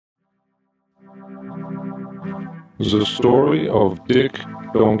The story of Dick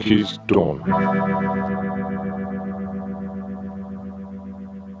Donkey's Dawn.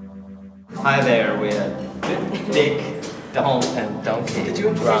 Hi there, we're Dick, Don, and Donkey. Did you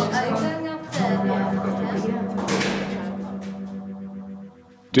introduce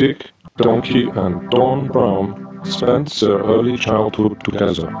Dick, Donkey, and Don Brown spent their early childhood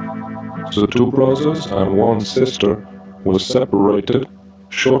together. The two brothers and one sister were separated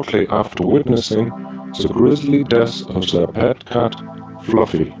shortly after witnessing the grisly death of their pet cat,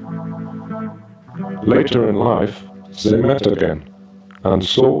 Fluffy. Later in life, they met again, and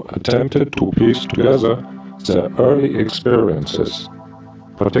so attempted to piece together their early experiences,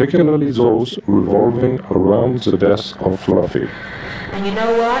 particularly those revolving around the death of Fluffy. And you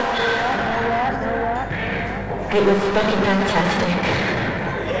know what? It was fucking fantastic.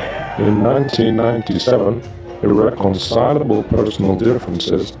 In 1997, irreconcilable personal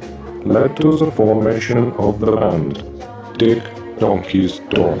differences led to the formation of the band Dick Donkey's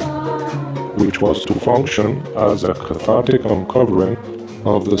Dawn, which was to function as a cathartic uncovering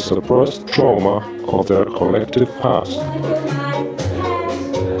of the suppressed trauma of their collective past.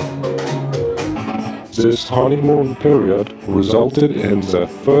 This honeymoon period resulted in their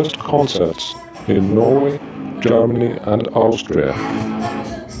first concerts in Norway, Germany, and Austria.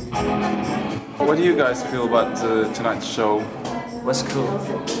 What do you guys feel about tonight's show? Was cool.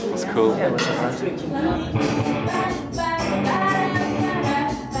 It's cool. Yeah, it was fantastic.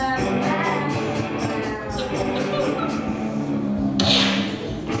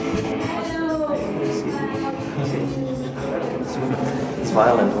 It's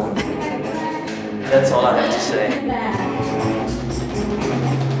violent, huh? That's all I have to say.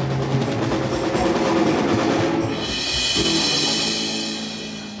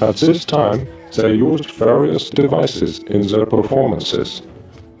 At this time, they used various devices in their performances.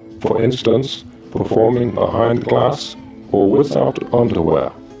 For instance, performing behind glass or without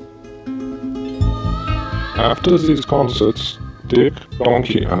underwear. After these concerts, Dick,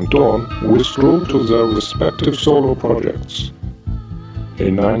 Donkey, and Dawn withdrew to their respective solo projects.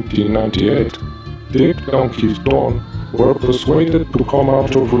 In 1998, Dick Donkey's Dawn were persuaded to come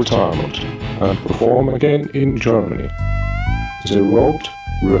out of retirement and perform again in Germany. They wrote,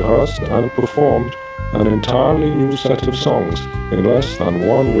 rehearsed, and performed an entirely new set of songs in less than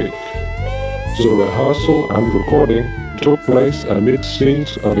 1 week. The rehearsal and recording took place amid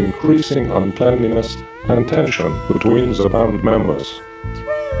scenes of increasing uncleanliness and tension between the band members.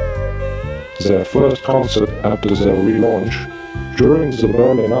 Their first concert after their relaunch, during the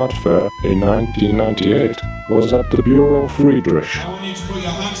Berlin Art Fair in 1998, was at the Bureau Friedrich. I want you to put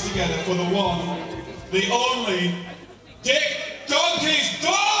your hands together for the one, the only, Dick Donkey's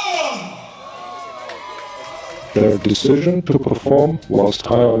Dawn! Their decision to perform whilst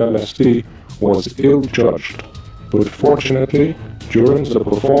high on LSD was ill-judged, but fortunately, during the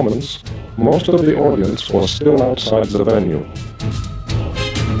performance, most of the audience was still outside the venue.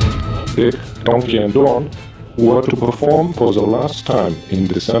 Dick, Donkey, and Dawn were to perform for the last time in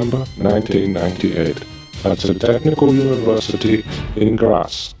December 1998 at the Technical University in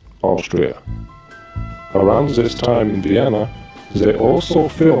Graz, Austria. Around this time in Vienna, they also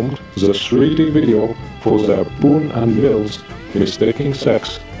filmed the 3D video for their Boone and Mills Mistaking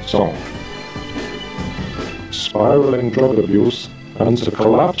Sex song. Spiraling drug abuse and the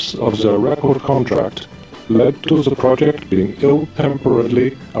collapse of their record contract led to the project being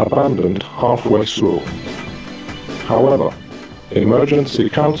ill-temperedly abandoned halfway through. However, emergency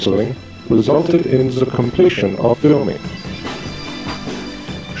counseling resulted in the completion of filming.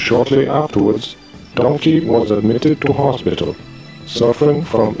 Shortly afterwards, Donkey was admitted to hospital, suffering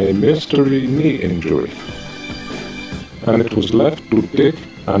from a mystery knee injury, and it was left to Dick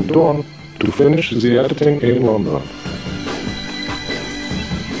and Dawn to finish the editing in London.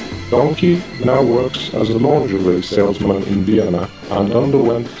 Donkey now works as a lingerie salesman in Vienna and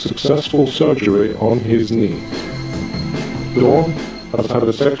underwent successful surgery on his knee. Dawn has had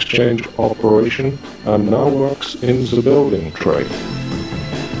a sex change operation and now works in the building trade.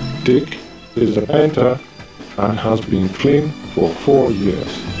 Dick is a painter and has been clean for 4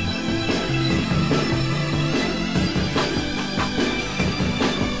 years.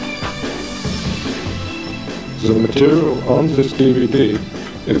 The material on this DVD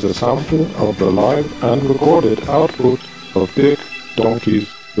is a sample of the live and recorded output of Dick Donkey's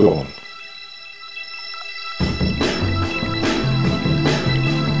Dawn.